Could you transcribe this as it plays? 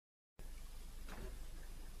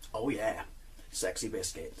Oh yeah, sexy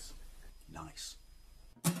biscuits. Nice.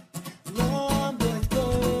 Number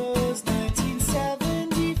goes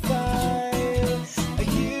 1975. A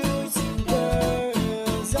YouTuber's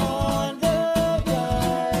on the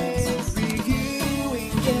rise.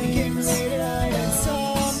 Reviewing games late at night and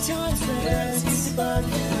sometimes friends used to bug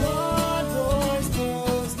him. Lawn Boys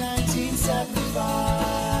goes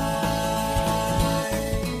 1975.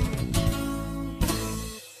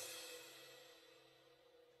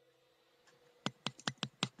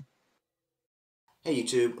 Hey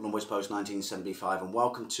YouTube, I'm Always Post 1975 and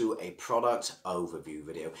welcome to a product overview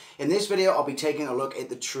video. In this video I'll be taking a look at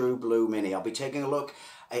the True Blue Mini. I'll be taking a look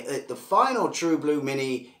at the final True Blue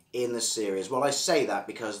Mini in the series. Well, I say that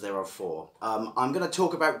because there are four. I'm going to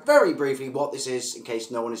talk about very briefly what this is in case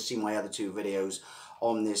no one has seen my other two videos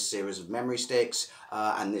on this series of memory sticks,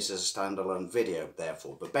 and this is a standalone video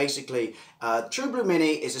therefore. But basically, True Blue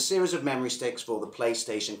Mini is a series of memory sticks for the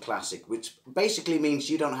PlayStation Classic, which basically means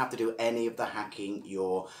you don't have to do any of the hacking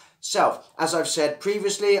yourself. As I've said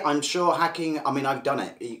previously, I'm sure hacking, I mean I've done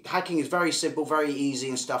it. Hacking is very simple, very easy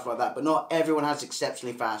and stuff like that, but not everyone has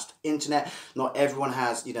exceptionally fast internet. Not everyone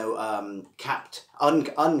has, you know,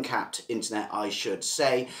 uncapped internet, I should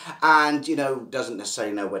say, and, you know, doesn't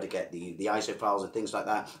necessarily know where to get the ISO files and things like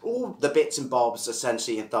that. All the bits and bobs,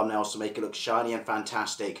 essentially, and thumbnails to make it look shiny and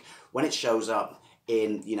fantastic when it shows up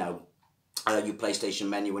in, you know, your PlayStation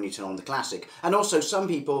menu when you turn on the Classic. And also, some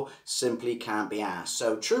people simply can't be asked.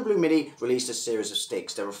 So True Blue Mini released a series of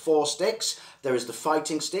sticks. There are four sticks. There is the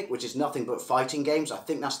fighting stick, which is nothing but fighting games. I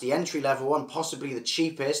think that's the entry level one, possibly the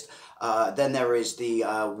cheapest. Then there is the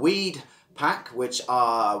weed pack, which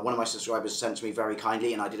one of my subscribers sent to me very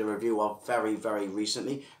kindly, and I did a review of very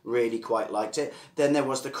recently. Really quite liked it. Then there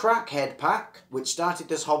was the crackhead pack, which started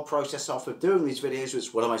this whole process off of doing these videos,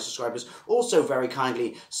 which one of my subscribers also very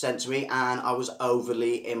kindly sent to me, and I was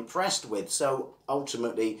overly impressed with. So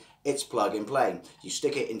ultimately, it's plug and play. You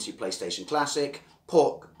stick it into your PlayStation Classic,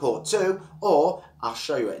 port 2, or I'll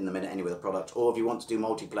show you it in a minute anyway, the product, or if you want to do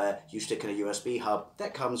multiplayer, you stick in a USB hub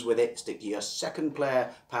that comes with it, stick your second player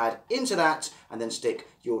pad into that, and then stick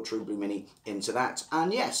your True Blue Mini into that.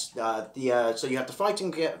 And yes, so you had the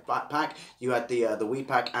fighting pack, you had the Wii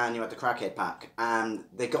pack, and you had the crackhead pack, and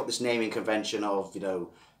they got this naming convention of, you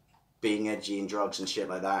know, being edgy and drugs and shit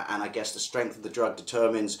like that, and I guess the strength of the drug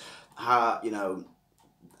determines how, you know,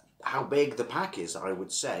 how big the pack is, I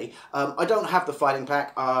would say. I don't have the fighting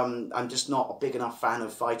pack. I'm just not a big enough fan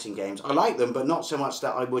of fighting games. I like them, but not so much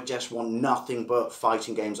that I would just want nothing but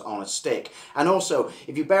fighting games on a stick. And also,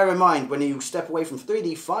 if you bear in mind, when you step away from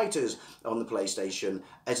 3D fighters on the PlayStation,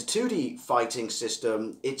 as a 2D fighting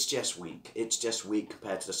system, it's just weak. It's just weak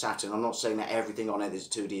compared to the Saturn. I'm not saying that everything on it is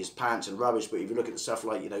 2D is pants and rubbish, but if you look at the stuff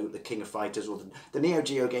like, you know, the King of Fighters or the Neo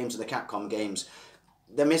Geo games and the Capcom games,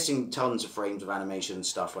 they're missing tons of frames of animation and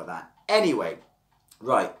stuff like that. Anyway,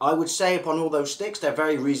 right, I would say upon all those sticks, they're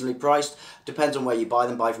very reasonably priced. Depends on where you buy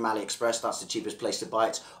them. Buy from AliExpress, that's the cheapest place to buy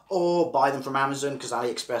it. Or buy them from Amazon, because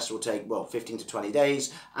AliExpress will take, well, 15 to 20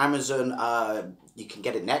 days. Amazon, you can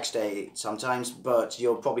get it next day sometimes, but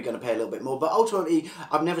you're probably going to pay a little bit more. But ultimately,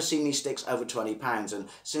 I've never seen these sticks over £20. And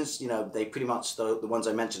since, you know, they pretty much, the ones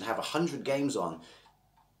I mentioned, have 100 games on,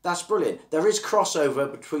 that's brilliant. There is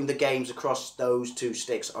crossover between the games across those two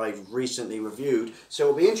sticks I've recently reviewed, so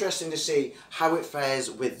it'll be interesting to see how it fares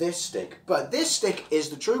with this stick. But this stick is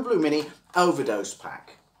the True Blue Mini Overdose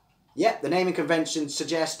pack. Yep, the naming convention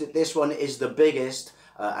suggests that this one is the biggest,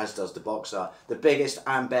 as does the box art, the biggest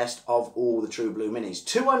and best of all the True Blue Minis.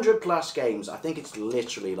 200 plus games. I think it's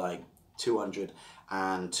literally like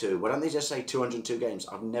 202. Why don't they just say 202 games?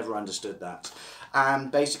 I've never understood that.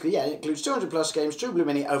 And basically, yeah, it includes 200 plus games. True Blue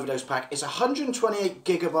Mini Overdose pack. It's a 128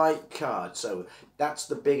 gigabyte card, so that's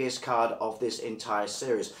the biggest card of this entire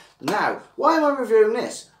series. Now, why am I reviewing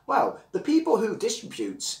this? Well, the people who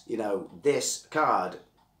distribute, you know, this card,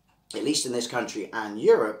 at least in this country and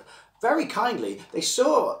Europe, very kindly, they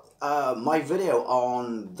saw my video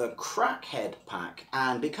on the crackhead pack,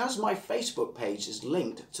 and because my Facebook page is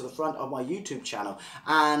linked to the front of my YouTube channel,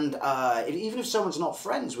 and even if someone's not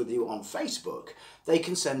friends with you on Facebook, they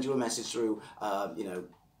can send you a message through, you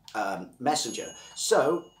know, Messenger.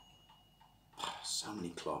 So many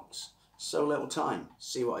clocks. So little time.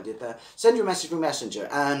 See what I did there? Send you a message through Messenger,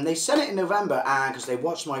 and they sent it in November, and because they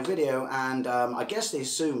watched my video, and I guess they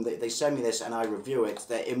assume that they send me this and I review it,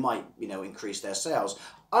 that it might, you know, increase their sales.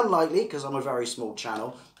 Unlikely, because I'm a very small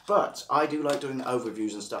channel, but I do like doing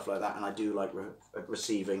overviews and stuff like that, and I do like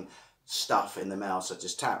receiving stuff in the mail, such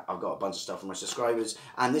as tap. I've got a bunch of stuff from my subscribers,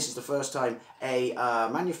 and this is the first time a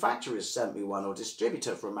manufacturer has sent me one, or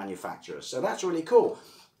distributor for a manufacturer, so that's really cool.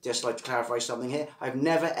 just like to clarify something here. I've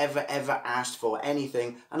never, ever, ever asked for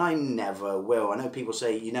anything, and I never will. I know people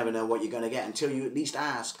say you never know what you're going to get until you at least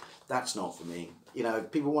ask. That's not for me. You know,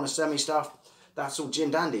 if people want to send me stuff, that's all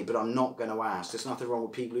gin dandy, but I'm not going to ask. There's nothing wrong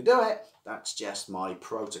with people who do it. That's just my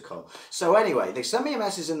protocol. So anyway, they sent me a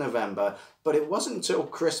message in November, but it wasn't until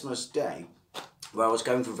Christmas Day where I was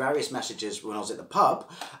going through various messages when I was at the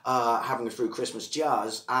pub, having through Christmas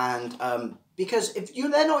jars, and because if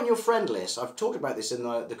they're not on your friend list, I've talked about this in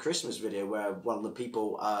the Christmas video where one of the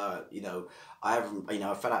people, you know, I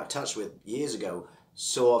fell out of touch with years ago,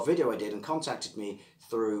 saw a video I did and contacted me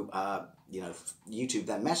through, you know, YouTube,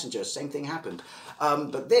 then Messenger. Same thing happened.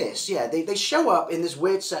 But this, yeah, they show up in this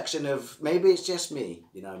weird section of, maybe it's just me,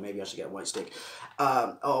 you know, maybe I should get a white stick,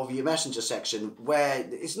 of your Messenger section, where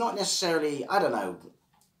it's not necessarily, I don't know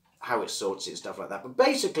how it sorts it and stuff like that. But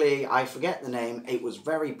basically, I forget the name. It was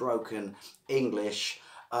very broken English.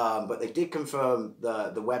 But they did confirm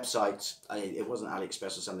the website. It wasn't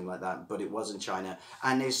AliExpress or something like that, but it was in China.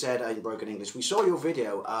 And they said in broken English, we saw your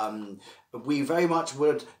video. We very much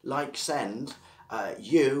would like send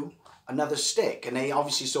you another stick. And they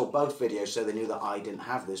obviously saw both videos, so they knew that I didn't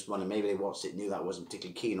have this one. And maybe they watched it, knew that I wasn't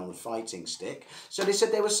particularly keen on the fighting stick. So they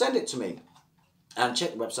said they would send it to me. And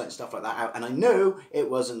check the website and stuff like that out, and I knew it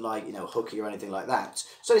wasn't like, you know, hooky or anything like that.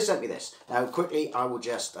 So they sent me this. Now quickly I will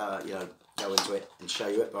just you know, go into it and show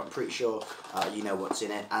you it, but I'm pretty sure you know what's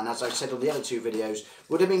in it. And as I've said on the other two videos,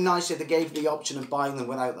 would have been nice if they gave me the option of buying them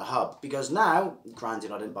without the hub, because now,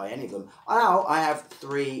 granted I didn't buy any of them, now I have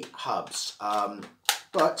 3 hubs.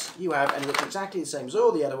 But you have, and it looks exactly the same as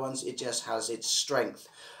all the other ones, it just has its strength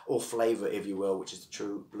or flavour, if you will, which is the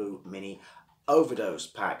True Blue Mini Overdose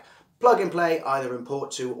pack. Plug and play, either import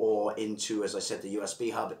to or into, as I said, the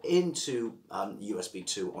USB hub, into USB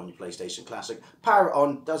 2 on your PlayStation Classic. Power it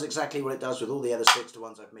on, does exactly what it does with all the other sticks, the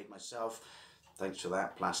ones I've made myself. Thanks for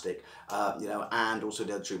that, plastic. You know, and also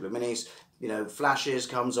the other True Blue Minis. You know, flashes,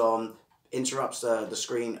 comes on, interrupts the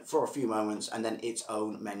screen for a few moments, and then its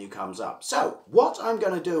own menu comes up. So what I'm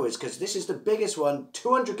going to do is, because this is the biggest one,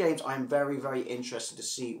 200 games, I'm very, very interested to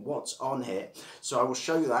see what's on here. So I will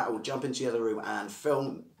show you that. I will jump into the other room and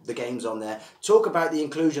film the games on there, talk about the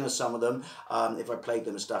inclusion of some of them, if I played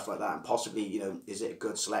them and stuff like that, and possibly, you know, is it a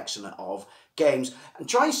good selection of games, and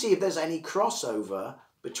try and see if there's any crossover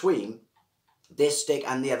between this stick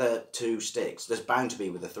and the other 2 sticks. There's bound to be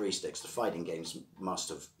with the 3 sticks. The fighting games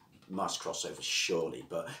must cross over, surely,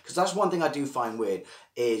 but because that's one thing I do find weird,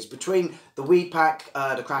 is between the weed pack,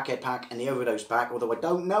 the crackhead pack, and the overdose pack, although I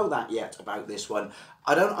don't know that yet about this one,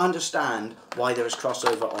 I don't understand why there is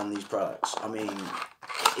crossover on these products. I mean,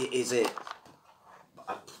 is it,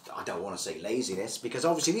 I don't want to say laziness, because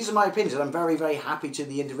obviously these are my opinions. I'm very, very happy to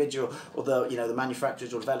the individual, or the, you know, the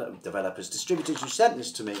manufacturers or developers, distributors who sent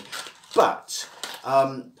this to me. But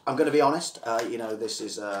I'm going to be honest. You know, this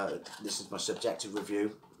is my subjective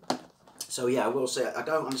review. So yeah, I will say I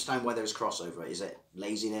don't understand why there's crossover. Is it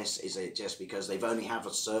laziness? Is it just because they've only have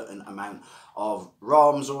a certain amount of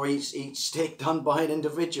ROMs or each stick done by an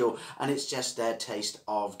individual, and it's just their taste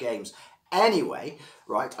of games? Anyway,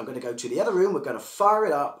 right, I'm going to go to the other room. We're going to fire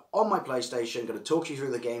it up on my PlayStation. I'm going to talk you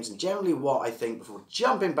through the games and generally what I think before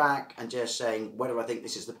jumping back and just saying whether I think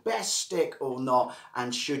this is the best stick or not,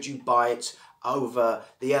 and should you buy it over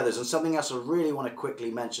the others. And something else I really want to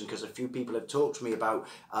quickly mention, because a few people have talked to me about,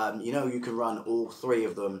 you know, you can run all 3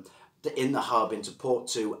 of them in the hub into port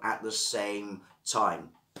 2 at the same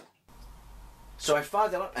time. So I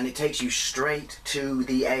fired that up and it takes you straight to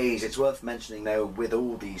the A's. It's worth mentioning though, with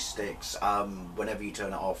all these sticks, whenever you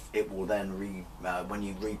turn it off, it will then, when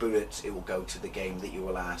you reboot it, it will go to the game that you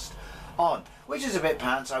were last on, which is a bit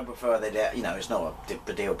pants. I prefer that, you know, it's not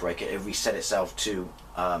a deal breaker. It reset itself to,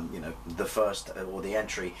 you know, the first or the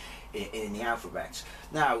entry in the alphabet.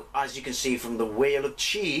 Now, as you can see from the wheel of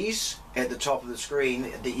cheese at the top of the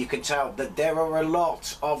screen, that you can tell that there are a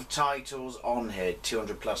lot of titles on here,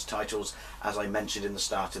 200 plus titles, as I mentioned in the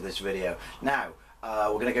start of this video. Now,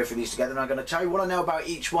 we're going to go through these together, and I'm going to tell you what I know about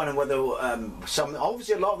each one, and whether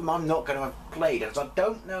obviously a lot of them I'm not going to have played, as I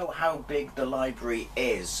don't know how big the library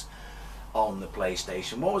is on the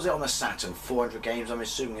PlayStation. What was it on the Saturn? 400 games. I'm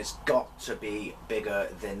assuming it's got to be bigger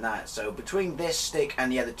than that. So between this stick and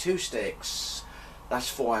the other 2 sticks, that's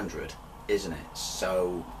 400, isn't it?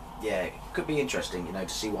 So yeah, it could be interesting, you know, to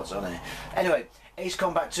see what's on there. Anyway, Ace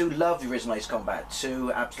Combat 2, love the original Ace Combat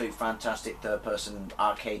 2, absolute fantastic third-person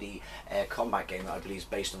arcadey combat game that I believe is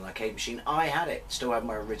based on an arcade machine. I had it, still have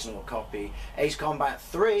my original copy. Ace Combat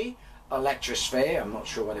 3, Electrosphere, I'm not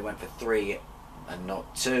sure why they went for 3 and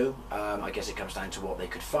not 2. I guess it comes down to what they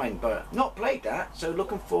could find, but not played that, so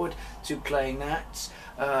looking forward to playing that.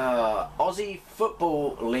 Aussie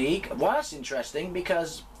Football League, well, that's interesting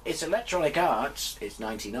because it's Electronic Arts, it's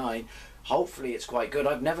 99. Hopefully it's quite good.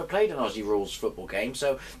 I've never played an Aussie rules football game,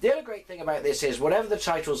 so the other great thing about this is whatever the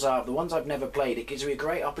titles are, the ones I've never played, it gives me a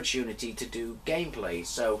great opportunity to do gameplay.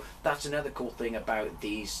 So that's another cool thing about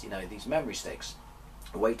these, you know, these memory sticks.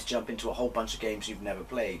 A way to jump into a whole bunch of games you've never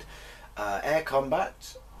played. Air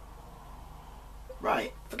Combat.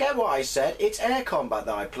 Right, forget what I said. It's Air Combat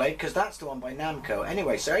that I played because that's the one by Namco.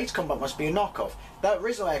 Anyway, so Air Combat must be a knockoff. That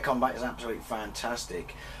original Air Combat is absolutely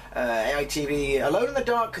fantastic. AITV, Alone in the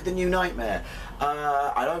Dark, The New Nightmare.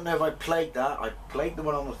 I don't know if I played that. I played the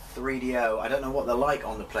one on the 3DO. I don't know what they're like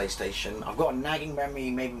on the PlayStation. I've got a nagging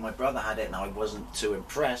memory, maybe my brother had it and I wasn't too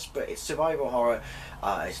impressed, but it's survival horror,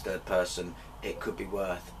 it's third person. It could be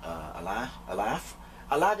worth a laugh.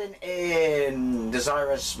 Aladdin in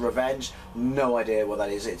Desirous Revenge, no idea what that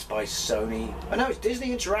is. It's by Sony. Oh no, it's Disney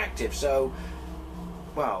Interactive, so,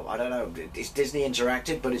 well, I don't know. It's Disney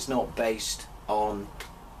Interactive, but it's not based on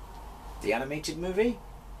the animated movie?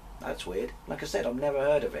 That's weird. Like I said, I've never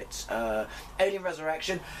heard of it. Alien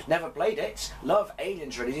Resurrection, never played it. Love Alien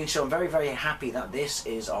Trilogy, so I'm very, very happy that this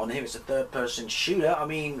is on here. It's a third-person shooter. I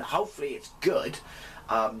mean, hopefully it's good.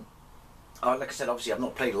 Like I said, obviously I've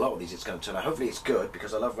not played a lot of these. It's going to turn out. Hopefully it's good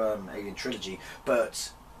because I love Alien Trilogy.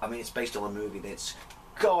 But I mean, it's based on a movie that's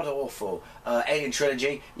god awful. Alien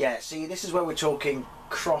Trilogy. Yeah. See, this is where we're talking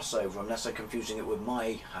crossover, unless I'm confusing it with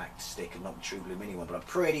my hacked stick and not the True Blue Mini one. But I'm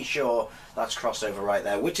pretty sure that's crossover right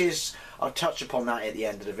there. Which is, I'll touch upon that at the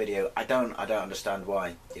end of the video. I don't understand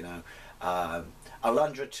why. You know.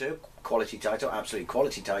 Alundra 2, quality title, absolutely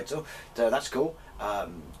quality title. So that's cool.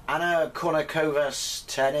 Anna Kournikovas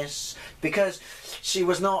tennis, because she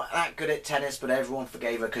was not that good at tennis, but everyone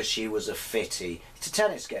forgave her because she was a fitty. It's a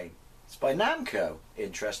tennis game. It's by Namco.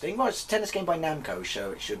 Interesting. Well, it's a tennis game by Namco,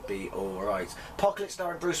 so it should be alright. Apocalypse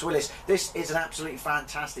starring Bruce Willis. This is an absolutely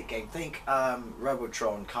fantastic game. Think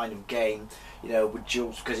Robotron kind of game, you know, with dual,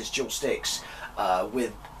 because it's dual sticks,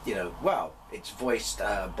 with, you know, well, it's voiced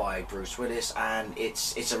by Bruce Willis, and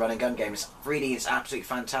it's a run and gun game. It's 3D. It's absolutely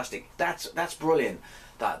fantastic. That's brilliant.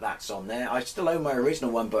 That's on there. I still own my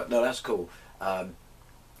original one, but no, that's cool.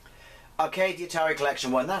 Arcade the Atari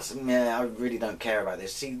Collection 1. That's, yeah, I really don't care about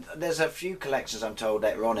this. See, there's a few collections I'm told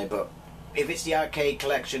that are on it, but if it's the Arcade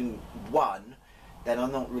Collection 1, then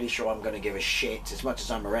I'm not really sure I'm going to give a shit, as much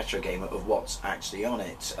as I'm a retro gamer, of what's actually on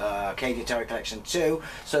it. Arcade Atari Collection 2,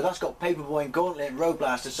 so that's got Paperboy and Gauntlet and Road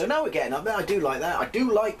Blaster, so now we're getting up there. I do like that. I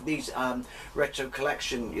do like these retro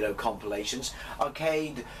collection, you know, compilations.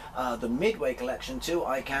 Arcade, the Midway Collection 2,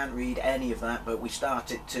 I can't read any of that, but we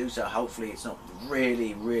started too, so hopefully it's not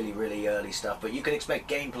really, really, really early stuff, but you can expect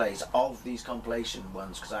gameplays of these compilation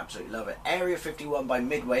ones, because I absolutely love it. Area 51 by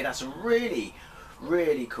Midway, that's a really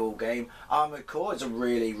cool game. Armored Core is a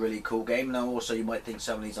really cool game. Now also you might think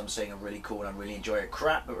some of these I'm saying are really cool and I really enjoy it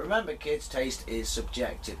crap, but remember, kids, taste is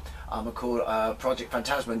subjective. Armored Core, Project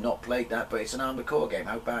Phantasma, not played that, but it's an Armored Core game.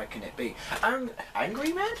 How bad can it be? And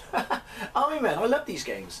Angry Men? Army Men, I love these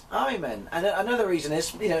games. Army Men. And another reason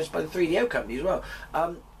is, you know, it's by the 3DO company as well.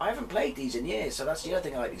 I haven't played these in years, so that's the other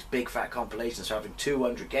thing I like these big fat compilations. So having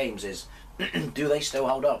 200 games is, do they still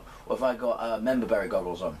hold up? Or have I got member berry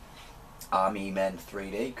goggles on? Army Men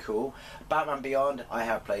 3D, cool. Batman Beyond, I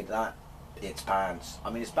have played that. It's pants. I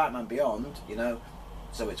mean, it's Batman Beyond, you know,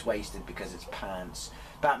 so it's wasted because it's pants.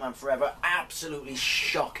 Batman Forever, absolutely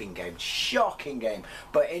shocking game,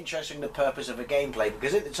 but interesting the purpose of a gameplay,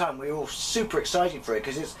 because at the time we were all super excited for it,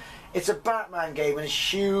 because it's a Batman game in a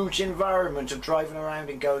huge environment of driving around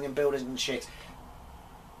and going and building and shit.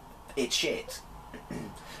 It's shit.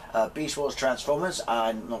 Beast Wars Transformers,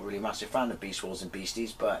 I'm not really a massive fan of Beast Wars and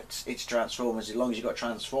Beasties, but it's Transformers. As long as you've got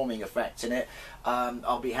transforming effects in it,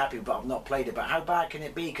 I'll be happy, but I've not played it. But how bad can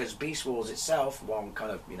it be? Because Beast Wars itself, while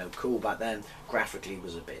kind of, you know, cool back then, graphically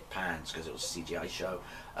was a bit pants because it was a CGI show.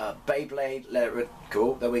 Beyblade,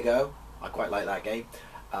 cool, there we go. I quite like that game.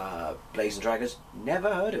 Blazing Dragons,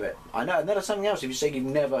 never heard of it. I know, and then there's something else. If you say you've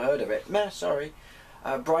never heard of it, meh, sorry.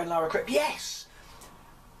 Brian Lara Cripp, yes!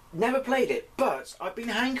 Never played it, but I've been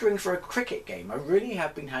hankering for a cricket game. I really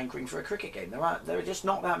have been hankering for a cricket game. There are just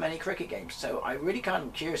not that many cricket games, so I really kind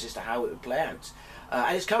of curious as to how it would play out.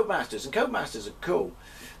 And it's Codemasters, and Codemasters are cool.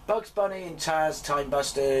 Bugs Bunny and Taz, Time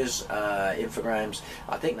Busters, Infograms.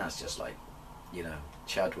 I think that's just like, you know,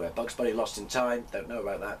 Chadware. Bugs Bunny Lost in Time, don't know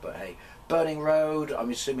about that, but hey. Burning Road, I'm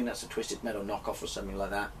assuming that's a Twisted Metal knockoff or something like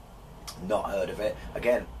that. Not heard of it.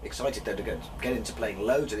 Again, excited though to get into playing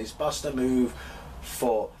loads of these. Buster Move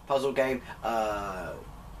 4 puzzle game.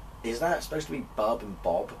 Is that supposed to be Bub and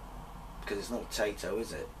Bob? Because it's not Tato,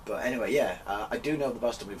 is it? But anyway, yeah, I do know the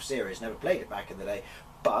Buster Move series. Never played it back in the day,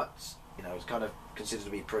 but you know, it's kind of considered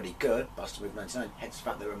to be pretty good. Buster Move 99, hence the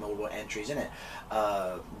fact there are multiple entries in it.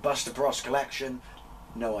 Buster Bros Collection,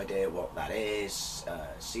 no idea what that is.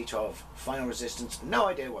 C12 Final Resistance, no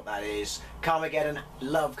idea what that is. Carmageddon,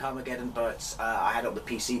 love Carmageddon, but I had it on the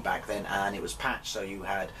PC back then, and it was patched, so you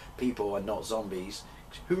had people and not zombies.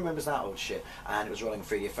 Who remembers that old shit? And it was running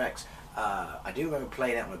 3D effects. I do remember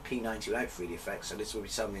playing it on a P90 without 3D effects, so this will be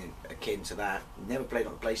something akin to that. Never played it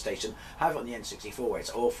on the PlayStation. Have it on the N64 where it's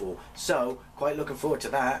awful. So, quite looking forward to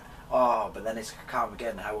that. Oh, but then it's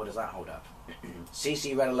Carmageddon. How does that hold up?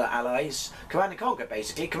 CC Regular Allies. Command & Conquer,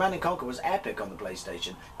 basically. Command & Conquer was epic on the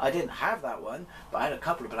PlayStation. I didn't have that one, but I had a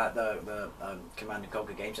couple of the Command &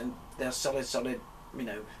 Conquer games, and they're solid, you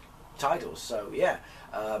know, titles. So, yeah.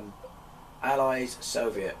 Allies,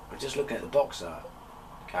 Soviet. We're just looking at the box art.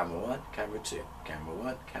 Camera 1, camera 2, camera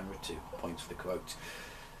 1, camera 2. Points for the quote.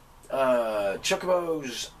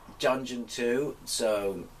 Chocobo's Dungeon 2.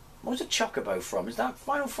 So, what's a Chocobo from? Is that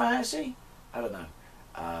Final Fantasy? I don't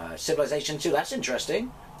know. Civilization 2, that's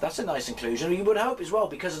interesting. That's a nice inclusion. You would hope as well,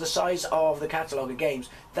 because of the size of the catalogue of games,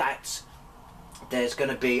 that there's going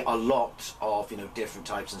to be a lot of, you know, different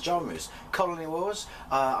types and genres. Colony Wars,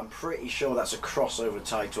 I'm pretty sure that's a crossover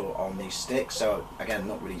title on these sticks, so again,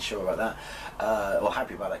 not really sure about that, or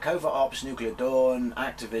happy about that. Covert Ops, Nuclear Dawn,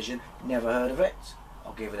 Activision, never heard of it.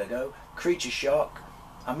 I'll give it a go. Creature Shock,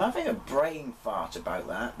 I'm having a brain fart about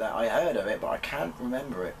that I heard of it, but I can't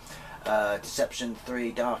remember it. Deception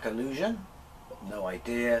 3, Dark Illusion, no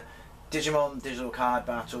idea. Digimon Digital Card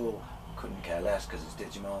Battle, couldn't care less because it's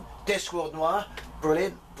Digimon. Discworld Noir,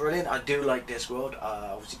 brilliant, brilliant. I do like Discworld.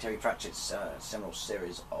 Obviously Terry Pratchett's seminal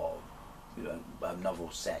series of, you know,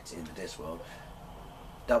 novels set in the Discworld.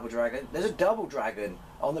 Double Dragon. There's a Double Dragon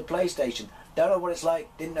on the PlayStation. Don't know what it's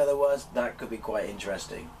like. Didn't know there was. That could be quite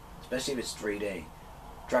interesting, especially if it's 3D.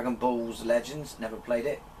 Dragon Ball's Legends. Never played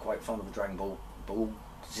it. Quite fond of the Dragon Ball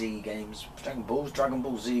Z games. Dragon Ball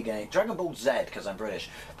Z game. Dragon Ball Z, because I'm British.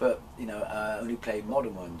 But, you know, only played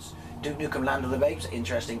modern ones. Duke Nukem Land of the Vapes,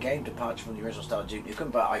 interesting game, departure from the original style of Duke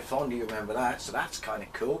Nukem, but I fondly remember that, so that's kind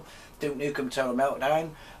of cool. Duke Nukem Total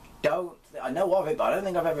Meltdown, I know of it, but I don't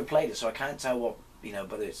think I've ever played it, so I can't tell what, you know,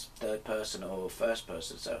 whether it's third person or first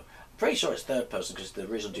person, so I'm pretty sure it's third person, because the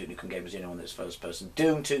original Duke Nukem game was the only one that's first person.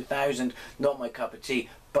 Doom 2000, not my cup of tea,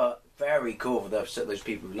 but very cool for those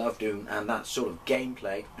people who love Doom and that sort of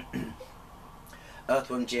gameplay.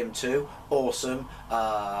 Earthworm Jim 2, awesome.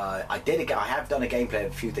 I have done a gameplay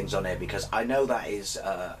of a few things on there, because I know that is,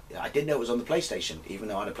 I didn't know it was on the PlayStation, even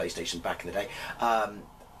though I had a PlayStation back in the day. I'm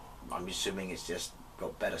assuming it's just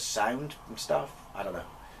got better sound and stuff, I don't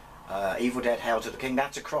know. Evil Dead Hail to the King,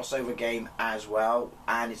 that's a crossover game as well,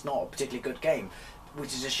 and it's not a particularly good game,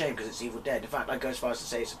 which is a shame because it's Evil Dead. In fact, I go as far as to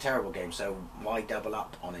say it's a terrible game, so why double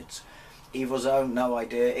up on it? Evil Zone, no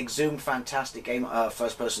idea. Exhumed, fantastic game,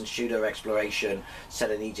 first-person shooter exploration, set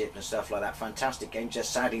in Egypt and stuff like that. Fantastic game,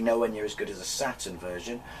 just sadly nowhere near as good as a Saturn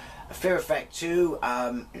version. Fear Effect 2,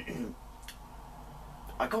 I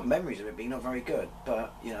got memories of it being not very good,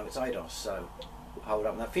 but, you know, it's IDOS, so hold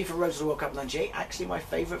up on that. FIFA Road to the World Cup 98, actually my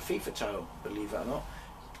favourite FIFA title, believe it or not.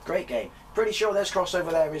 Great game. Pretty sure there's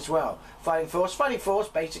crossover there as well. Fighting Force,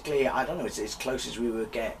 basically, I don't know, it's as close as we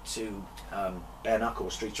would get to Bare Knuckle,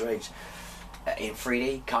 Streets of Rage. In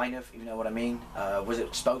 3D, kind of, you know what I mean? Was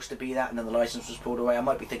it supposed to be that and then the license was pulled away? I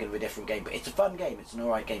might be thinking of a different game, but it's a fun game, it's an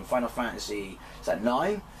alright game. Final Fantasy, is that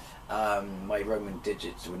 9? My Roman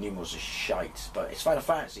digits or numerals are shite, but it's Final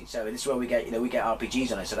Fantasy, so this is where we get, you know, we get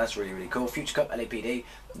RPGs on it, so that's really, really cool. Future Cup, LAPD,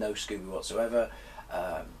 no Scooby whatsoever.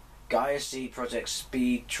 Gaia Seed, Project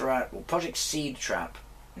Speed Trap, or Project Seed Trap,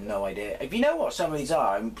 no idea. If you know what some of these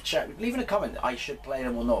are, leave in a comment, I should play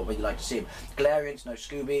them or not, would you like to see them. Galarians, no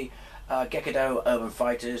Scooby. Gekado, Urban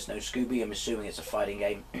Fighters, no Scooby, I'm assuming it's a fighting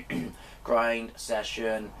game. Grind,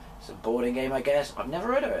 Session, it's a boarding game, I guess. I've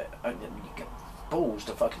never heard of it. You get balls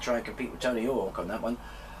to fucking try and compete with Tony Hawk on that one.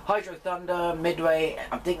 Hydro Thunder, Midway,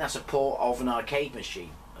 I think that's a port of an arcade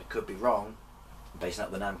machine. I could be wrong, based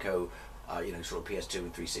on the Namco, you know, sort of PS2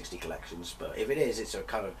 and 360 collections, but if it is, it's a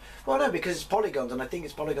kind of, well no, because it's polygons, and I think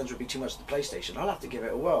its polygons would be too much to the PlayStation. I'll have to give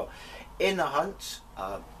it a whirl. In the Hunt,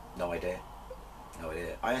 no idea. No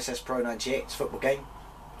idea. ISS Pro 98, it's a football game,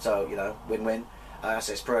 so, you know, win-win.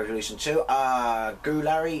 ISS Pro Evolution 2. Guru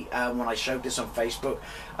Larry, when I showed this on Facebook,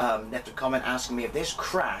 left a comment asking me if this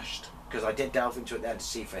crashed, because I did delve into it then to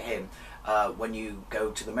see for him, when you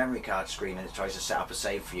go to the memory card screen and it tries to set up a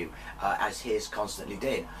save for you, as his constantly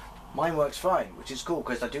did. mine works fine, which is cool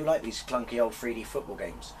because I do like these clunky old 3D football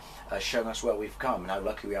games, showing us where we've come and how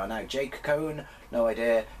lucky we are now. Jake Cohn, no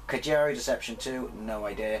idea. Kajari Deception 2, no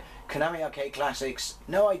idea. Konami Arcade Classics,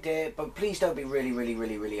 no idea, but please don't be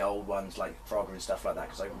really old ones like Frogger and stuff like that,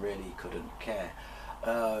 because I really couldn't care.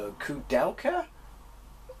 Kudelka,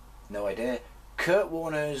 no idea. Kurt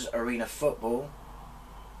Warner's Arena Football,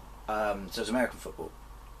 so it's American football.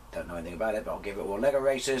 Don't know anything about it, but I'll give it all. Lego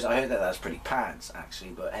Racers, I heard that that's pretty pants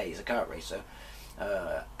actually, but hey, it's a kart racer.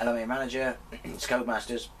 LMA Manager, it's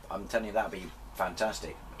Codemasters. I'm telling you, that'd be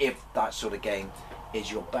fantastic if that sort of game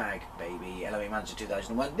is your bag, baby. LMA Manager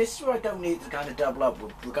 2001. This is where I don't need to kind of double up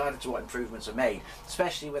with regard to what improvements are made,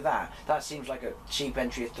 especially with that. That seems like a cheap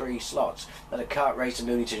entry of 3 slots. That a kart race and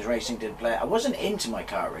Looney Tunes Racing didn't play it. I wasn't into my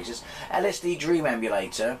kart races. LSD Dream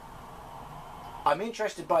Emulator. I'm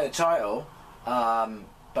interested by the title,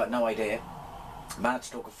 but no idea. Mad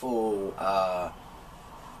Stalker 4.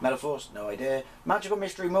 Metal Force, no idea. Magical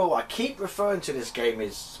Mystery Mall, I keep referring to this game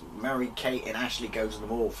as Mary Kate and Ashley Go to the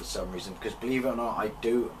Mall for some reason, because believe it or not, I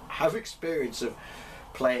do have experience of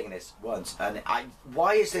playing this once, and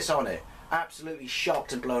why is this on it? Absolutely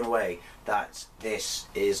shocked and blown away that this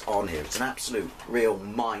is on here. It's an absolute real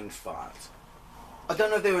mind fart. I don't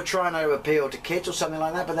know if they were trying to appeal to kids or something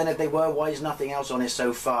like that, but then if they were, why is nothing else on it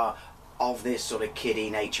so far of this sort of kiddie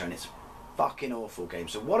nature? And it's fucking awful game.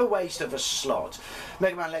 So what a waste of a slot.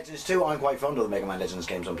 Mega Man Legends 2, I'm quite fond of the Mega Man Legends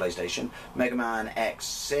games on PlayStation. Mega Man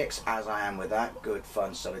X6, as I am with that, good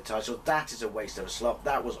fun solid title. That is a waste of a slot.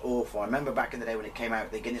 That was awful. I remember back in the day when it came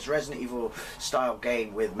out, again, it's Resident Evil style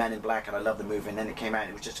game with Men in Black, and I love the movie, and then it came out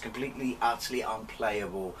and it was just a completely utterly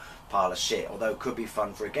unplayable pile of shit, although it could be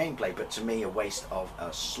fun for a gameplay, but to me a waste of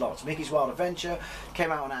a slot. Mickey's Wild Adventure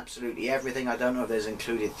came out on absolutely everything. I don't know if there's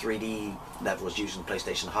included 3D levels using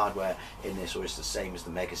PlayStation hardware in this, or it's the same as the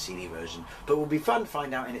Mega CD version, but it will be fun to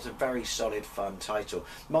find out, and it's a very solid fun title.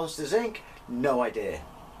 Monsters Inc., no idea.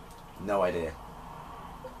 Mortal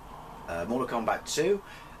Kombat 2,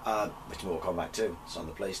 it's Mortal Kombat 2, it's on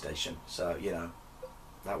the PlayStation, so you know,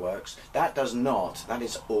 that works. That does not. That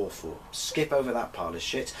is awful. Skip over that pile of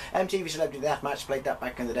shit. MTV Celebrity Deathmatch, played that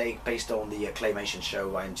back in the day based on the claymation show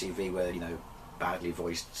by MTV where, you know, badly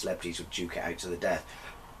voiced celebrities would duke it out to the death.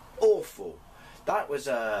 Awful. That was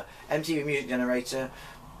MTV Music Generator,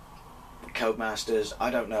 Codemasters.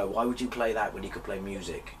 I don't know. Why would you play that when you could play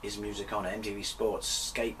music? Is music on it? MTV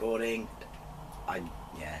Sports, skateboarding.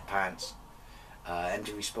 Yeah, pants.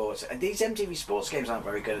 MTV Sports. These MTV Sports games aren't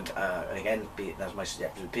very good. Again, that's my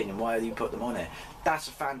subjective opinion. Why do you put them on it? That's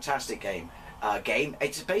a fantastic game.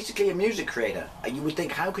 It's basically a music creator. You would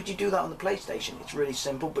think, how could you do that on the PlayStation? It's really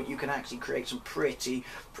simple, but you can actually create some pretty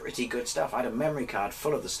good stuff. I had a memory card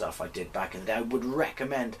full of the stuff I did back in the day. I would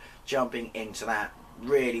recommend jumping into that.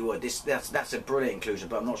 Really would. That's a brilliant inclusion,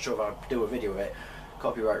 but I'm not sure if I'll do a video of it.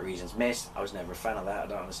 Copyright reasons missed. I was never a fan of that. I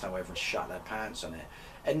don't understand why everyone shut their pants on it.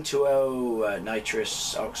 N2O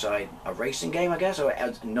Nitrous Oxide, a racing game, I guess, or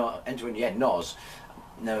N2O, yeah, NOS.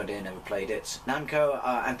 No idea, never played it. Namco,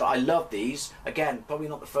 and I love these. Again, probably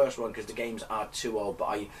not the first one because the games are too old, but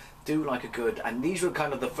I do like a good, and these were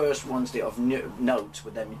kind of the first ones that of note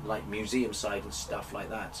with them, like museum side and stuff like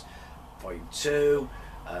that. Volume 2,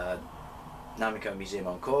 Namco Museum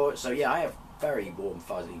Encore. So yeah, I have very warm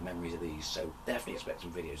fuzzy memories of these, so definitely expect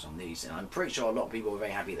some videos on these, and I'm pretty sure a lot of people are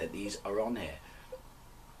very happy that these are on here.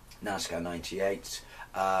 NASCAR 98,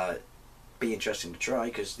 be interesting to try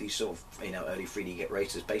because these sort of, you know, early 3D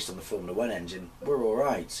races based on the Formula 1 engine were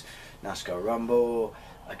alright. NASCAR Rumble,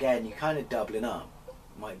 again, you're kind of doubling up.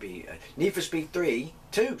 Might be Need for Speed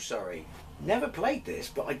 2, sorry. Never played this,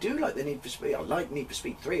 but I do like the Need for Speed. I like Need for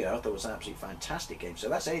Speed 3. I thought it was an absolutely fantastic game. So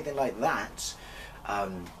that's anything like that. I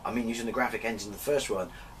mean, using the graphic engine in the first one,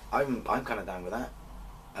 I'm kind of down with that.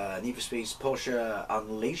 Need for Speed's Porsche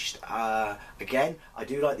Unleashed. Again, I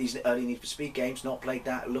do like these early Need for Speed games. Not played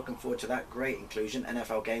that. Looking forward to that. Great inclusion.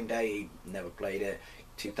 NFL Game Day. Never played it.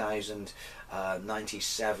 2000.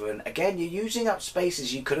 97. Again, you're using up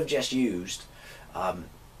spaces you could have just used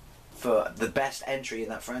for the best entry in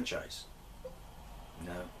that franchise. You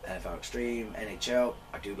know, NFL Extreme, NHL.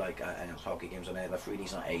 I do like NFL hockey games on there. The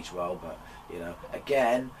 3D's not aged well, but you know,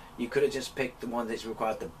 again, you could have just picked the one that's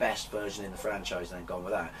required the best version in the franchise and then gone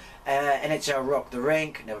with that. NHL Rock the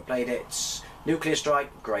Rink, never played it. Nuclear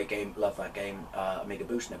Strike, great game, love that game. Amiga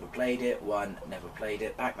Boost, never played it. One, never played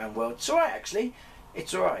it. Pac-Man World, it's alright actually.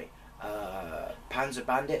 It's alright. Panzer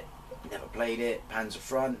Bandit, never played it. Panzer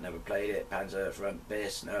Front, never played it. Panzer Front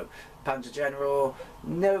Bis, no. Panzer General,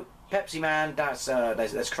 no. Pepsi Man, that's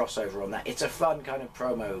there's crossover on that. It's a fun kind of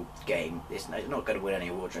promo game. It's not going to win any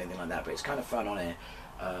awards or anything like that, but it's kind of fun on it.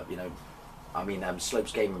 You know, I mean,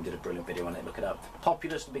 Slopes Game Room did a brilliant video on it. Look it up.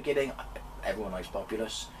 Populous at the beginning. Everyone likes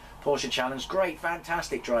Populous. Porsche Challenge, great,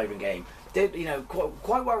 fantastic driving game. Did, you know,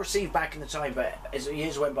 quite well received back in the time, but as the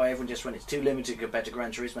years went by, everyone just went, it's too limited compared to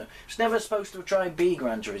Gran Turismo. It's never supposed to try and be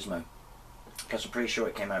Gran Turismo, because I'm pretty sure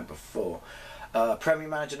it came out before. Premier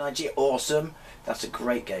Manager 90, awesome. That's a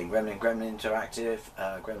great game. Gremlin Interactive.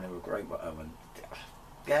 Gremlin were great.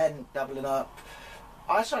 Again, doubling up.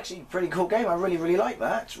 That's actually a pretty cool game. I really like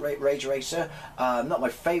that. Rage Racer. Not my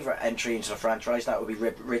favourite entry into the franchise. That would be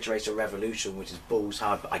Ridge Racer Revolution, which is balls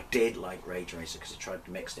hard. But I did like Rage Racer because it tried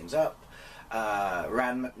to mix things up.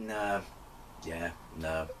 Ram, no. Yeah,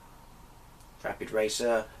 no. Rapid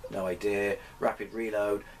Racer, no idea. Rapid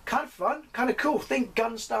Reload, kind of fun, kind of cool. Think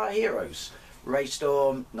Gunstar Heroes. Race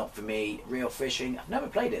Storm, not for me. Real Fishing, I've never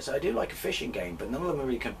played it, so I do like a fishing game, but none of them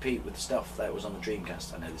really compete with the stuff that was on the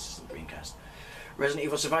Dreamcast. I know this isn't Dreamcast. Resident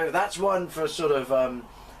Evil Survivor, that's one for sort of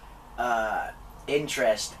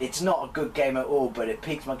interest. It's not a good game at all, but it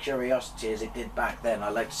piqued my curiosity as it did back then. I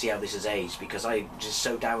like to see how this has aged, because I'm just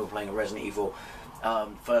so down with playing a Resident Evil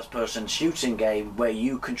first-person shooting game where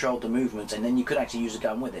you controlled the movements and then you could actually use a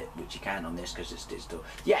gun with it, which you can on this because it's digital.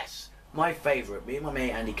 Yes, my favourite. Me and my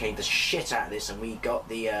mate Andy came the shit out of this, and we got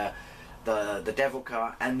the Devil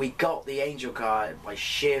car, and we got the Angel car by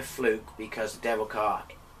sheer fluke, because the Devil car,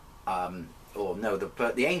 or no,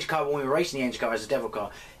 the Angel car, when we were racing the Angel car as a Devil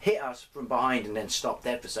car, hit us from behind and then stopped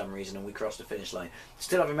dead for some reason, and we crossed the finish line.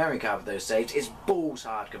 Still have a memory card of those saves. It's balls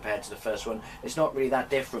hard compared to the first one. It's not really that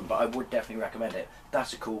different, but I would definitely recommend it.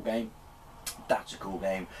 That's a cool game. That's a cool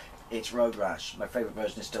game. It's Road Rash. My favourite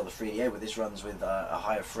version is still the 3DO, but this runs with a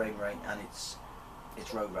higher frame rate, and it's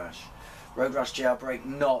Road Rash. Road Rash Jailbreak,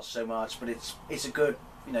 not so much, but it's a good,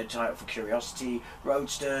 you know, title for curiosity.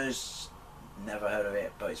 Roadsters, never heard of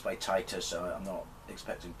it, but it's by Titus, so I'm not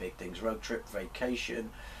expecting big things. Road Trip Vacation,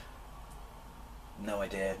 no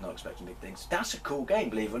idea, not expecting big things. That's a cool game,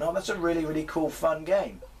 believe it or not. That's a really cool, fun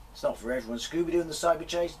game. It's not for everyone. Scooby-Doo and the Cyber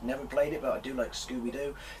Chase, never played it, but I do like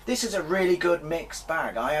Scooby-Doo. This is a really good mixed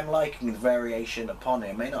bag. I am liking the variation upon it.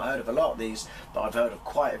 I may not have heard of a lot of these, but I've heard of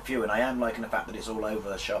quite a few, and I am liking the fact that it's all over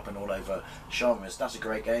the shop and all over genres. That's a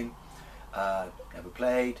great game. Never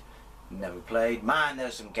played. Never played. Man,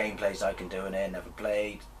 there's some gameplays I can do in here. Never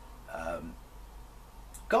played.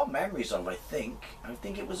 Got memories of, I think. I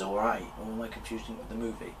think it was alright. Or am I confusing it with the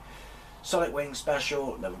movie? Sonic Wings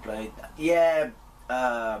Special, never played. Yeah,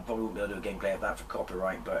 probably won't be able to do a gameplay of that for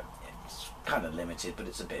copyright, but it's kind of limited, but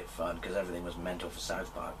it's a bit fun, because everything was mental for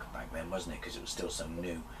South Park back then, wasn't it? Because it was still so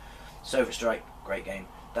new. Sofa Strike, great game.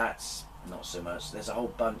 That's not so much. There's a whole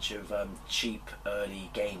bunch of cheap early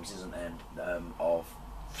games, isn't there, of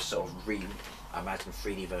sort of I imagine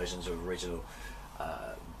 3D versions of original,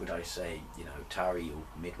 would I say, you know, Atari or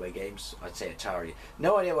Midway games? I'd say Atari.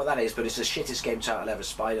 No idea what that is, but it's the shittest game title ever.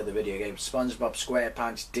 Spider, the video game. SpongeBob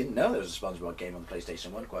SquarePants. Didn't know there was a SpongeBob game on the PlayStation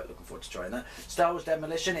 1. Quite looking forward to trying that. Star Wars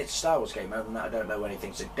Demolition. It's a Star Wars game. Other than that, I don't know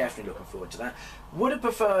anything, so definitely looking forward to that. Would have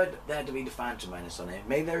preferred there to be the Phantom Menace on it.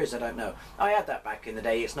 Maybe there is, I don't know. I had that back in the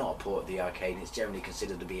day. It's not a port of the arcade. It's generally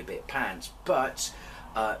considered to be a bit pants, but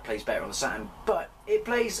it plays better on the Saturn. But it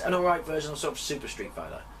plays an alright version of sort of Super Street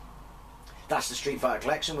Fighter. That's the Street Fighter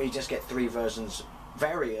collection, where you just get 3 versions,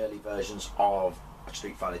 very early versions of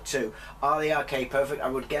Street Fighter 2. Are the arcade perfect? I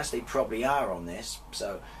would guess they probably are on this,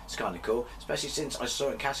 so it's kind of cool. Especially since I saw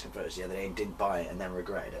it in Cash Converters the other day and didn't buy it and then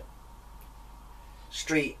regretted it.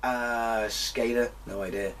 Street Skater, no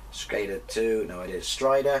idea. Skater 2, no idea.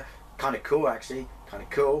 Strider, kind of cool actually, kind of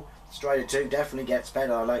cool. Strider 2 definitely gets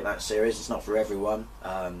better. I like that series. It's not for everyone.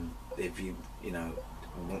 If you know,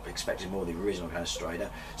 expected more of the original kind of Strider.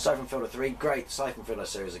 Siphon Filter 3, great. The Siphon Filter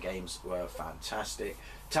series of games were fantastic.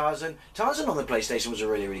 Tarzan on the PlayStation was a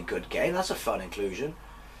really good game. That's a fun inclusion.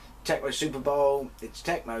 Tecmo Super Bowl, it's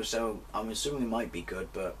Tecmo, so I'm assuming it might be good,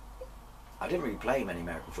 but I didn't really play many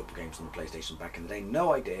American football games on the PlayStation back in the day.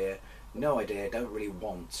 No idea. Don't really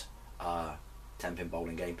want a 10-pin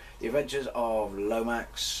bowling game. The Adventures of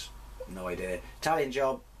Lomax, no idea. Italian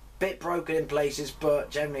Job, bit broken in places,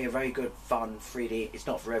 but generally a very good, fun 3D. It's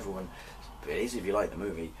not for everyone, but it is if you like the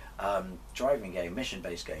movie. Driving game,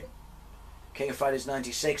 mission-based game. King of Fighters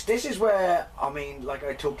 96. This is where, I mean, like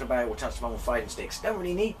I talked about or touched upon with fighting sticks, don't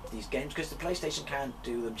really need these games because the PlayStation can't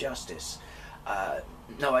do them justice.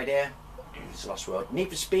 No idea. It's a lost world. Need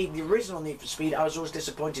for Speed, the original Need for Speed, I was always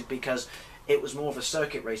disappointed because it was more of a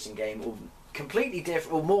circuit racing game, or completely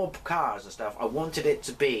different, or more cars and stuff. I wanted it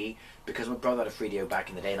to be, because my brother had a 3DO back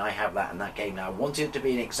in the day and I have that in that game now, I wanted it to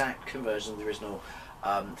be an exact conversion of the original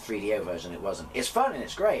 3DO version. It wasn't. It's fun and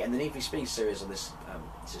it's great, and the Need for Speed series on this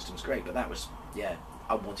system is great, but that was, yeah,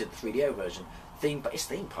 I wanted the 3DO version. But it's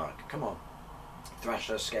theme park, come on.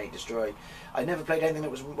 Thrasher, Skate, Destroy. I never played anything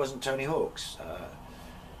that wasn't Tony Hawk's.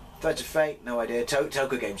 Threads of Fate, no idea.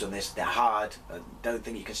 Toka games on this, they're hard. I don't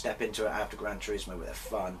think you can step into it after Gran Turismo, but they're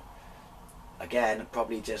fun. Again,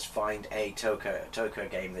 probably just find a Toka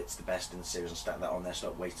game that's the best in the series and stack that on there,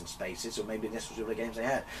 stop wasting spaces, or maybe this was all the games they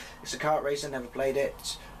had. It's a kart racer, never played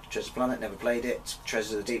it. Treasure Planet, never played it.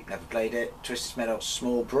 Treasures of the Deep, never played it. Twisted Metal,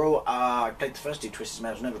 Small Brawl. I played the first two Twisted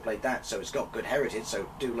Metals, never played that, so it's got good heritage, so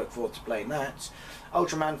do look forward to playing that.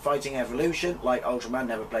 Ultraman Fighting Evolution, like Ultraman,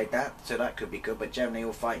 never played that, so that could be good, but generally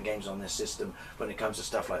all fighting games on this system, when it comes to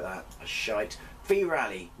stuff like that, are shite.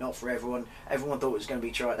 V-Rally, not for everyone. Everyone thought it was going to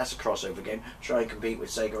be that's a crossover game. Try and compete with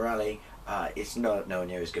Sega Rally. It's nowhere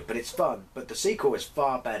near as good, but it's fun. But the sequel is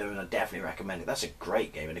far better, and I definitely recommend it. That's a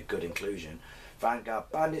great game and a good inclusion. Vanguard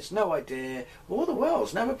Bandits, no idea. War of the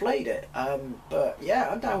Worlds, never played it. But yeah,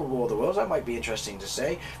 I'm down with War of the Worlds. That might be interesting to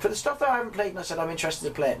say. For the stuff that I haven't played and I said I'm interested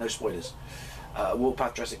to play it, no spoilers.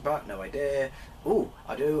 Warpath Jurassic Park, no idea. Ooh,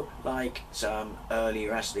 I do like some early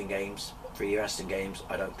wrestling games. 3D wrestling games.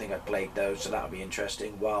 I don't think I've played those, so that'll be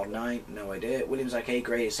interesting. Wild Night, no idea. Williams Arcade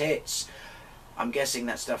Greatest Hits. I'm guessing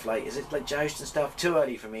that stuff like, is it like Joust and stuff? Too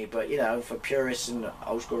early for me, but you know, for purists and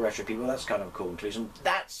old school retro people, that's kind of a cool inclusion.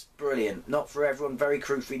 That's brilliant. Not for everyone. Very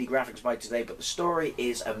crude 3D graphics by today, but the story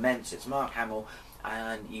is immense. It's Mark Hamill,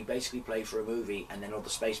 and you basically play for a movie, and then all the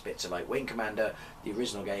space bits are like Wing Commander, the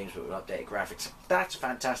original games, but with updated graphics. That's a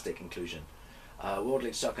fantastic inclusion. World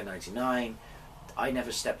League Soccer 99. I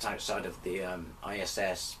never stepped outside of the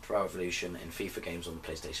ISS, Pro Evolution, and FIFA games on the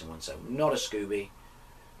PlayStation 1, so not a Scooby.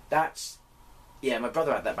 That's... Yeah, my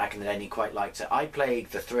brother had that back in the day and he quite liked it. I played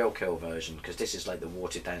the Thrill Kill version, because this is like the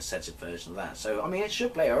watered down censored version of that. So, I mean, it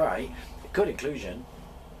should play alright. Good inclusion.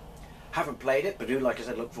 Haven't played it, but do, like I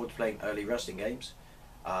said, look forward to playing early wrestling games.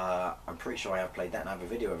 I'm pretty sure I have played that and I have a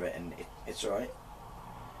video of it, and it's alright.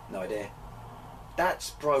 No idea. That's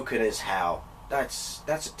broken as hell. That's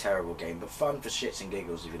a terrible game, but fun for shits and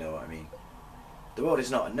giggles, if you know what I mean. The World Is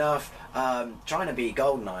Not Enough. Trying to be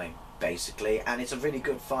GoldenEye, basically, and it's a really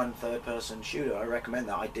good, fun third-person shooter. I recommend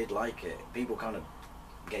that. I did like it. People kind of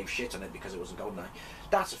gave shit on it because it wasn't GoldenEye.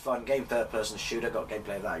 That's a fun game, third-person shooter. Got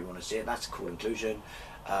gameplay of that. You want to see it? That's a cool inclusion.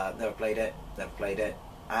 Never played it.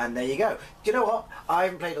 And there you go. Do you know what? I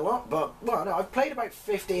haven't played a lot, but, well, no, I've played about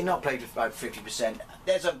 50, not played about 50%.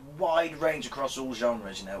 There's a wide range across all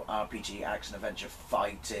genres, you know, RPG, action, adventure,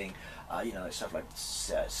 fighting, you know, like stuff like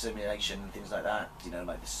simulation and things like that, you know,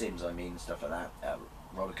 like The Sims, I mean, stuff like that,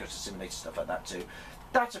 roller coaster simulator, stuff like that too.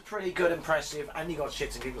 That's a pretty good, impressive, and you got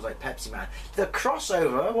shits and people like Pepsi Man. The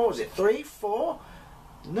crossover, what was it, 3, 4?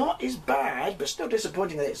 Not as bad, but still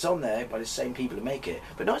disappointing that it's on there by the same people who make it,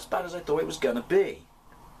 but not as bad as I thought it was going to be.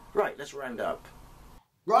 Right, let's round up.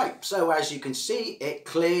 Right, so as you can see, it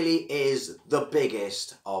clearly is the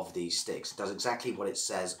biggest of these sticks. It does exactly what it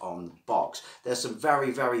says on the box. There's some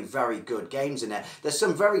very, very, very good games in there. There's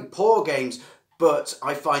some very poor games, but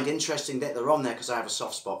I find interesting that they're on there because I have a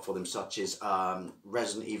soft spot for them, such as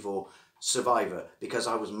Resident Evil Survivor, because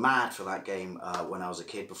I was mad for that game when I was a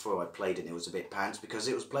kid. Before I played it, it was a bit pants because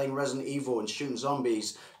it was playing Resident Evil and shooting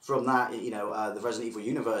zombies from that, you know, the Resident Evil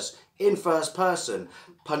universe in first person.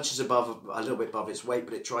 Punches a little bit above its weight,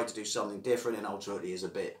 but it tried to do something different and ultimately is a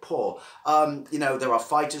bit poor. You know, there are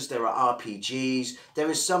fighters, there are RPGs, there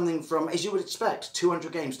is something from, as you would expect,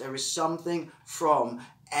 200 games, there is something from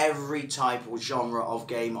every type of genre of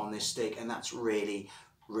game on this stick, and that's really,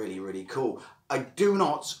 really, really cool. I do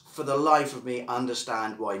not, for the life of me,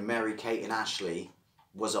 understand why Mary Kate and Ashley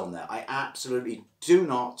was on there. I absolutely do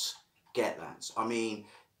not get that. I mean,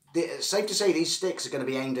 it's safe to say these sticks are going to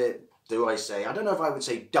be aimed at, I don't know if I would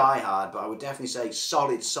say die-hard, but I would definitely say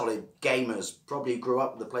solid gamers, probably grew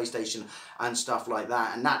up with the PlayStation and stuff like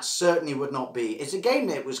that, and that certainly would not be, it's a game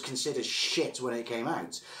that was considered shit when it came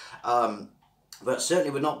out, but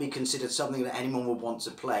certainly would not be considered something that anyone would want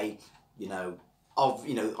to play, you know,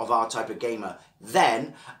 of our type of gamer.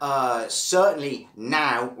 Then, certainly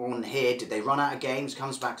now on here, did they run out of games?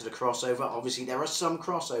 Comes back to the crossover. Obviously, there are some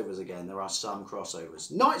crossovers again. There are some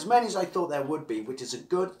crossovers. Not as many as I thought there would be, which is a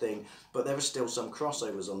good thing, but there are still some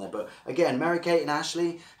crossovers on there. But again, Mary Kate and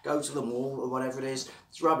Ashley, go to the mall or whatever it is.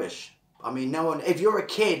 It's rubbish. I mean, no one, if you're a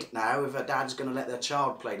kid now, if a dad's going to let their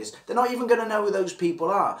child play this, they're not even going to know who those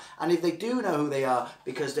people are. And if they do know who they are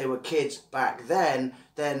because they were kids back then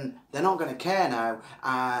they're not going to care now,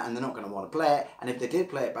 and they're not going to want to play it. And if they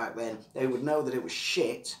did play it back then, they would know that it was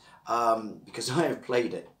shit, because I have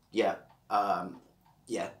played it. Yeah.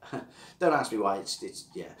 Yeah. Don't ask me why. It's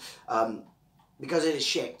yeah. Because it is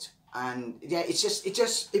shit. And yeah,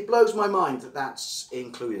 it blows my mind that that's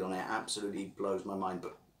included on it. Absolutely blows my mind.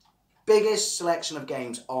 But biggest selection of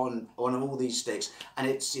games on all these sticks, and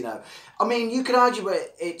it's, you know, I mean, you could argue,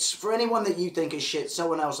 but it's for anyone that you think is shit,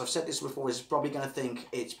 someone else, I've said this before, is probably going to think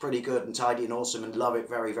it's pretty good and tidy and awesome and love it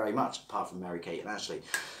very, very much, apart from Mary Kate and Ashley.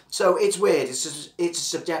 So it's weird, it's a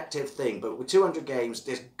subjective thing, but with 200 games,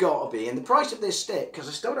 there's got to be, and the price of this stick, because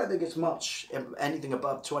I still don't think it's much, anything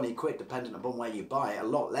above 20 quid, depending upon where you buy it, a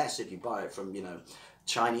lot less if you buy it from, you know,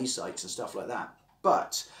 Chinese sites and stuff like that,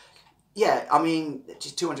 but yeah, I mean,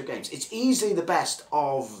 200 games. It's easily the best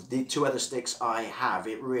of the 2 other sticks I have.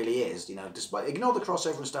 It really is. You know, despite ignore the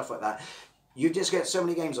crossover and stuff like that. You just get so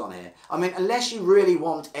many games on here. I mean, unless you really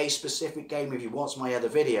want a specific game, if you watch my other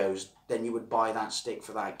videos, then you would buy that stick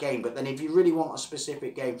for that game. But then if you really want a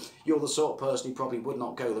specific game, you're the sort of person who probably would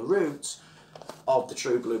not go the route of the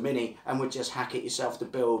True Blue Mini and would just hack it yourself to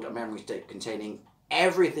build a memory stick containing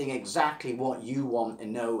everything exactly what you want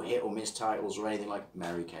and no hit or miss titles or anything like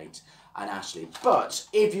Mary Kate and Ashley. But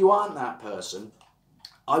if you aren't that person,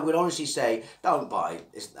 I would honestly say don't buy.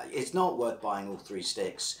 It's not worth buying all 3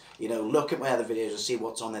 sticks. You know, look at my other videos and see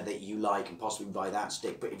what's on there that you like and possibly buy that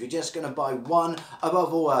stick. But if you're just going to buy one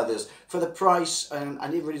above all others for the price, and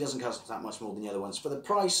it really doesn't cost that much more than the other ones, for the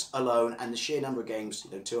price alone and the sheer number of games,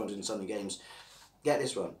 you know, 200 and something games, get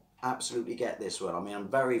this one. Absolutely get this one. I mean, I'm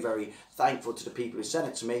very, very thankful to the people who sent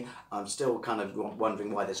it to me. I'm still kind of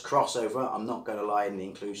wondering why there's crossover. I'm not going to lie in the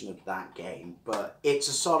inclusion of that game, but it's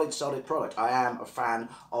a solid, solid product. I am a fan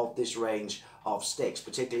of this range of sticks,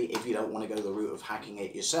 particularly if you don't want to go the route of hacking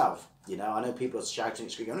it yourself. You know, I know people are shouting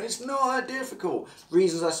and screaming, it's not that difficult.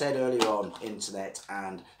 Reasons I said earlier on, internet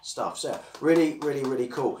and stuff. So, really, really, really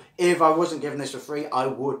cool. If I wasn't given this for free, I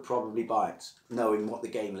would probably buy it, knowing what the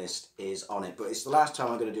game list is on it. But it's the last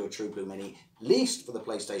time I'm going to do a True Blue Mini, least for the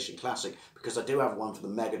PlayStation Classic, because I do have one for the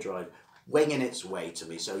Mega Drive winging its way to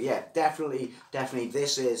me. So yeah, definitely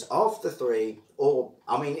this is, of the 3, or,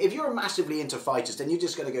 I mean, if you're massively into fighters, then you're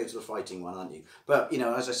just going to go to the fighting one, aren't you? But, you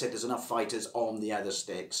know, as I said, there's enough fighters on the other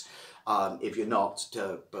sticks, if you're not,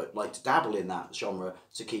 but like to dabble in that genre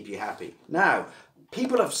to keep you happy. Now,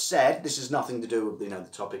 people have said, this is nothing to do with, you know, the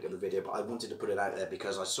topic of the video, but I wanted to put it out there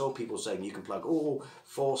because I saw people saying you can plug all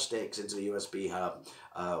 4 sticks into the USB hub,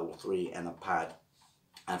 or 3 and a pad,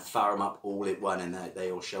 and fire them up all in one and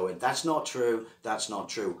they all show it. That's not true. That's not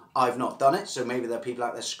true. I've not done it, so maybe there are people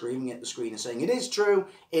out there screaming at the screen and saying, it is true,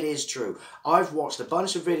 it is true. I've watched a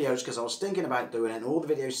bunch of videos because I was thinking about doing it, and all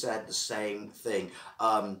the videos said the same thing.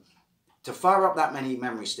 To fire up that many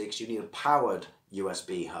memory sticks, you need a powered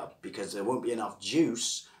USB hub because there won't be enough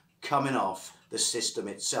juice coming off the system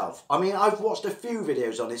itself. I mean, I've watched a few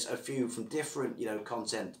videos on this, a few from different, you know,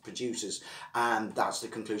 content producers, and that's the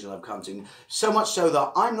conclusion I've come to. So much so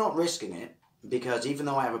that I'm not risking it, because even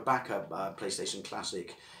though I have a backup PlayStation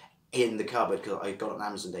Classic in the cupboard, because I got it on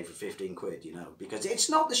Amazon Day for 15 quid, you know, because it's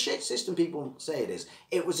not the shit system people say it is.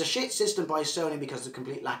 It was a shit system by Sony because of the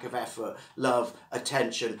complete lack of effort, love,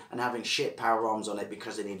 attention, and having shit power ROMs on it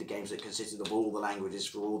because they needed games that consisted of all the languages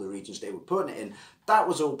for all the regions they were putting it in. That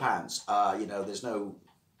was all pants. You know, there's no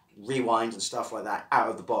rewind and stuff like that out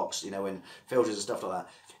of the box, you know, and filters and stuff like that.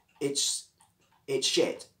 It's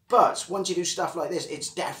shit. But once you do stuff like this,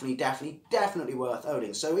 it's definitely worth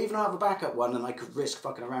owning. So even though I have a backup one and I could risk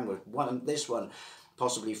fucking around with this one,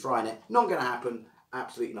 possibly frying it, not going to happen.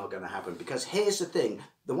 Absolutely not going to happen. Because here's the thing.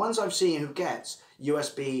 The ones I've seen who get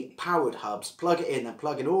USB powered hubs, plug it in and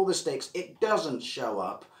plug in all the sticks, it doesn't show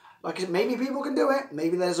up. Like I said, maybe people can do it.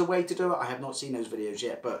 Maybe there's a way to do it. I have not seen those videos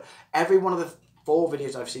yet. But every one of the 4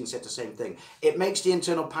 videos I've seen said the same thing. It makes the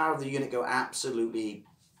internal power of the unit go absolutely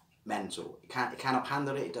mental. It cannot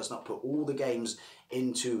handle it. It does not put all the games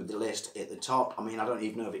into the list at the top. I mean, I don't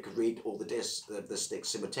even know if it could read all the discs, the sticks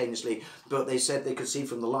simultaneously, but they said they could see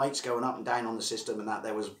from the lights going up and down on the system and that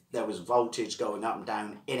there was voltage going up and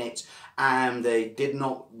down in it, and they did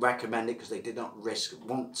not recommend it because they did not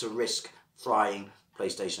want to risk frying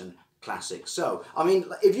PlayStation Classic. So, I mean,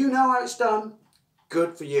 if you know how it's done,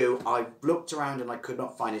 good for you. I looked around and I could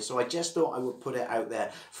not find it, so I just thought I would put it out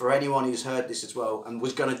there for anyone who's heard this as well and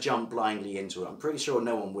was going to jump blindly into it. I'm pretty sure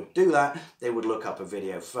no one would do that. They would look up a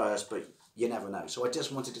video first, but you never know. So I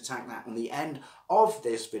just wanted to tack that on the end of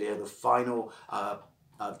this video, the final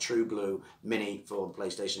True Blue Mini for the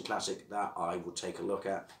PlayStation Classic that I will take a look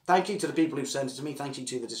at. Thank you to the people who've sent it to me. Thank you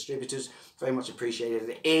to the distributors. Very much appreciated.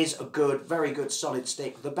 It is a good, very good, solid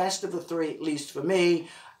stick. The best of the 3, at least for me.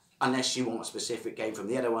 Unless you want a specific game from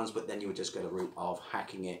the other ones, but then you would just go the route of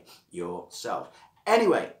hacking it yourself.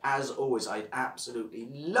 Anyway, as always, I'd absolutely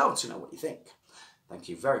love to know what you think. Thank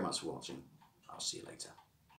you very much for watching. I'll see you later.